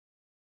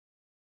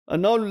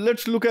Now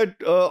let's look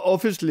at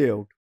office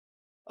layout.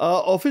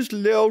 Office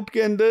layout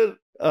के अंदर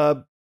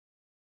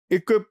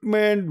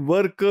equipment,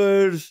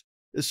 workers,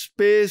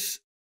 space,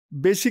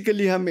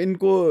 basically हम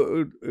इनको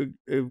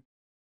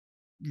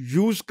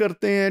यूज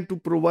करते हैं to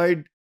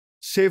provide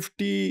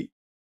safety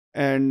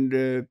and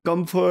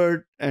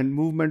comfort and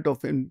movement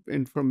of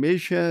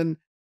information.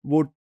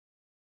 वो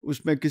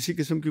उसमें किसी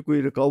किस्म की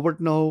कोई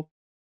रुकावट ना हो।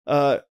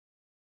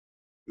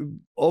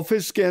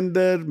 ऑफिस के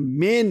अंदर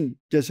मेन,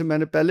 जैसे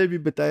मैंने पहले भी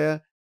बताया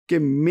कि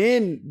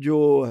मेन जो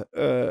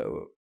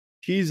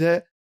चीज़ है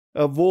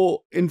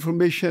वो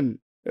इंफॉर्मेशन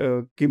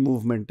की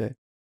मूवमेंट है,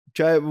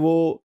 चाहे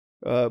वो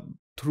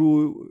थ्रू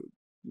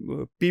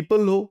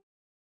पीपल हो,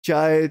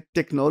 चाहे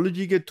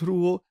टेक्नोलॉजी के थ्रू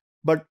हो,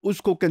 बट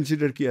उसको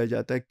कंसिडर किया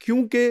जाता है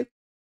क्योंकि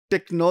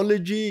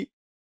टेक्नोलॉजी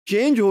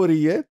चेंज हो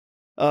रही है,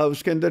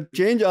 उसके अंदर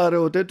चेंज आ रहे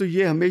होते हैं, तो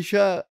ये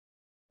हमेशा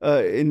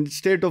इन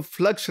स्टेट ऑफ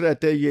फ्लक्स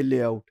रहता है ये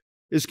लेआउट।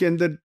 इसके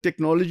अंदर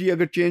टेक्नोलॉजी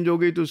अगर चेंज हो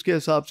गई तो उसके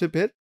हिसाब से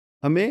फिर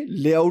हमें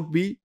लेआउट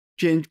भी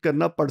चेंज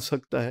करना पड़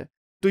सकता है।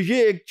 तो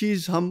ये एक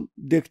चीज़ हम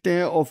देखते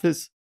हैं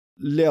ऑफिस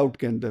लेआउट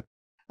के अंदर।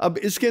 अब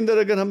इसके अंदर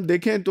अगर हम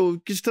देखें तो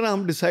किस तरह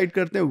हम डिसाइड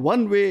करते हैं,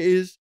 one way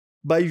is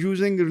by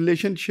using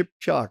relationship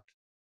chart.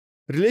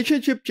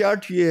 Relationship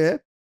chart ये है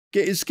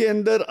कि इसके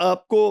अंदर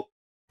आपको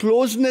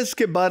क्लोजनेस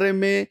के बारे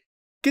में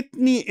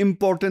कितनी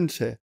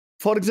इंपॉर्टेंस है।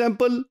 For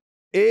example,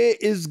 A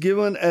is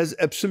given as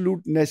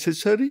absolute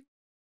necessary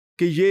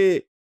कि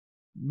ये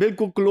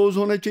बिल्कुल क्लोज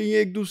होने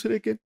चाहिए एक दूसरे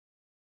के।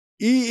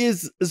 ई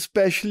इज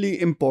स्पेशली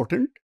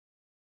इंपॉर्टेंट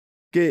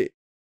कि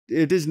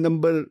इट इज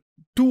नंबर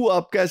 2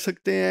 आप कह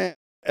सकते हैं,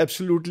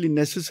 एब्सोल्युटली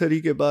नेसेसरी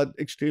के बाद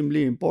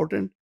extremely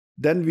important.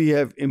 Then we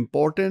have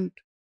important,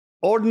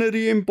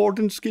 ordinary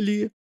importance के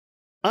लिए,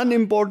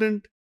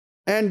 unimportant,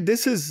 and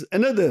this is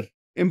another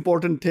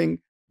important thing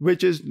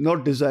which is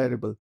not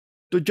desirable.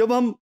 तो जब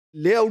हम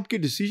लेआउट की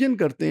डिसीजन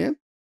करते हैं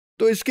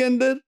तो इसके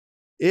अंदर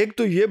एक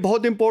तो ये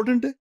बहुत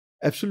इंपॉर्टेंट है,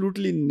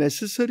 एब्सोल्युटली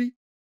नेसेसरी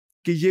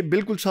कि ये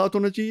बिल्कुल साथ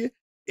होना चाहिए।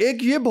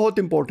 एक ये बहुत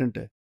इंपॉर्टेंट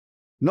है,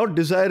 not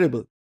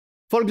desirable.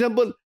 For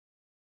example,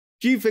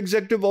 chief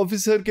executive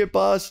officer के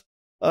पास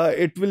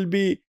it will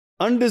be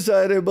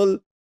undesirable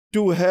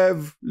to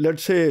have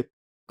let's say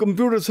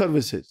computer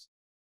services,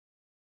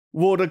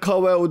 वो रखा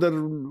हुआ है, उधर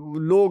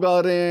लोग आ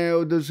रहे हैं,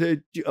 उधर से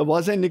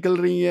आवाज़ें निकल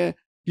रही हैं,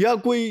 या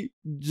कोई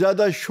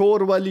ज़्यादा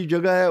शोर वाली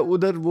जगह है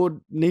उधर वो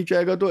नहीं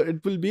चाहेगा, तो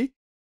it will be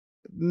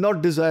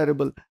not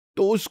desirable.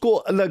 तो उसको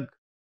अलग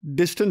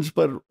डिस्टेंस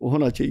पर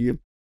होना चाहिए।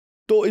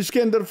 तो इसके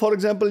अंदर फॉर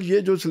एग्जांपल ये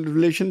जो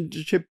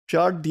रिलेशनशिप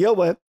चार्ट दिया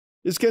हुआ है,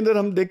 इसके अंदर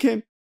हम देखें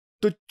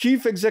तो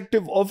chief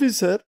executive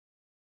officer,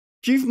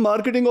 chief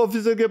marketing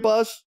officer के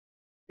पास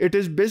it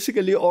is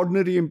basically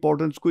ordinary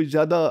importance, कोई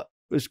ज़्यादा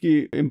इसकी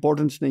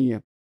इंपॉर्टेंस नहीं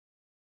है।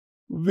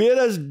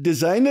 Whereas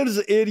designers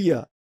area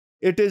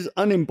it is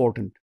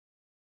unimportant,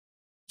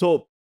 so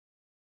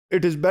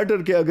it is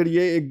better कि अगर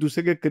ये एक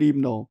दूसरे के करीब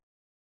ना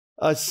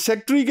हो।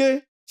 सेक्रेटरी के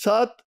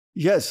साथ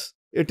yes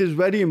it is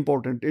very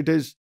important, it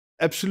is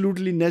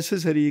absolutely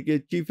necessary कि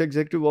चीफ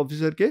एग्जीक्यूटिव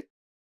ऑफिसर के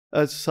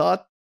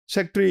साथ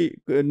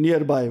सेक्रेटरी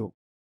नियर बाय हो।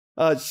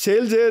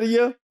 Sales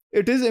area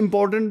it is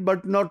important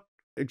but not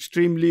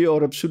extremely or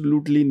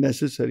absolutely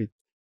necessary।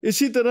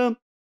 इसी तरह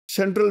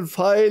central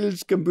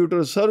files,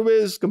 computer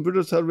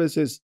service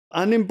is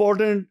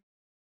unimportant,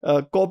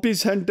 copy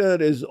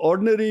centre is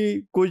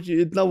ordinary, कुछ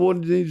इतना वो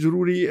नहीं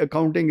ज़रूरी,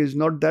 accounting is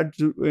not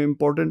that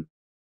important.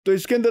 तो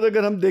इसके अंदर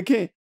अगर हम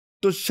देखें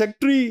तो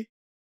सेक्रेटरी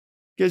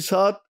के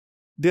साथ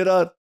देयर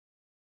आर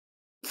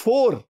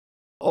 4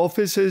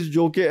 ऑफिसेज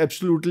जो कि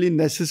एब्सोल्युटली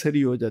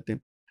नेसेसरी हो जाते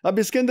हैं। अब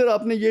इसके अंदर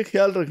आपने ये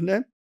ख्याल रखना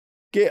है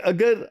कि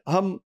अगर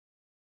हम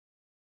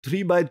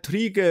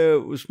 3x3 के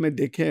उसमें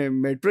देखें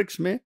मैट्रिक्स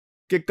में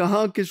कि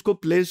कहाँ किसको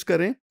प्लेस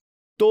करें,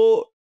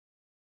 तो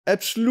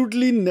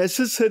एब्सोल्युटली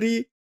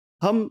नेसेसरी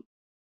हम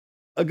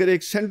अगर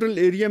एक सेंट्रल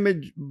एरिया में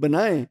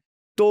बनाएं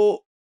तो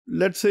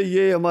लेट्स से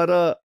ये हमारा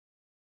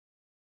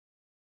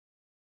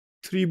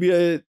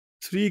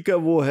 3x3 का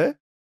वो है,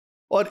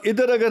 और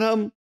इधर अगर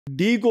हम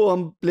डी को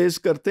हम प्लेस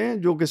करते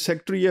हैं जो कि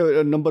सेक्रेटरी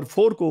है, नंबर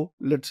 4 को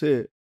let's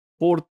say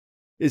 4th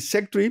is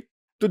secretary,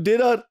 तो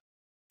देयर आर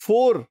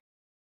 4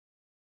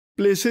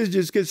 प्लेसेस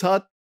जिसके साथ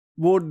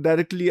वो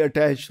डायरेक्टली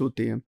अटैच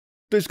होते हैं।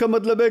 तो इसका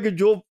मतलब है कि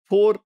जो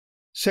 4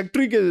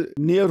 सेक्रेटरी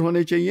के नियर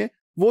होने चाहिए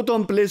वो तो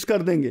हम प्लेस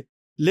कर देंगे,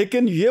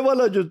 लेकिन ये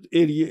वाला जो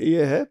एरिया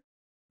ये है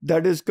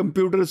that is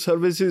computer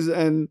services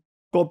and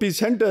copy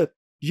centre,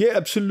 ये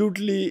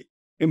एब्सोल्युटली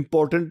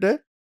इम्पॉर्टेंट है,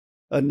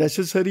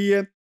 नेसेसरी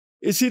है।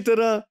 इसी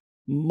तरह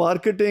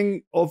marketing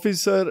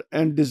officer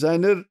and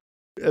designer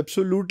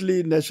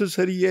absolutely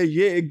necessary है,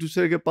 ये एक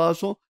दूसरे के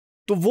पास हो,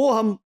 तो वो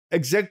हम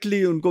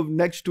एग्जैक्टली उनको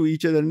नेक्स्ट टू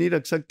ईच अदर नहीं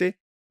रख सकते,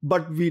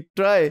 बट वी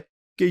ट्राई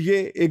कि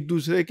ये एक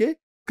दूसरे के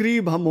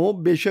करीब हम हो,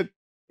 बेशक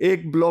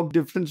एक ब्लॉक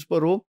डिफरेंस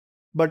पर हो,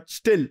 but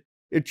still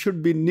it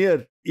should be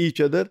near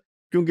each other,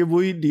 क्योंकि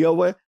वही दिया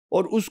हुआ है।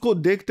 और उसको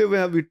देखते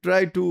हुए we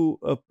try to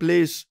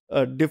place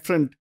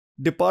different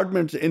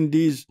departments in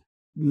these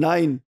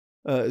 9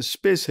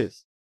 spaces।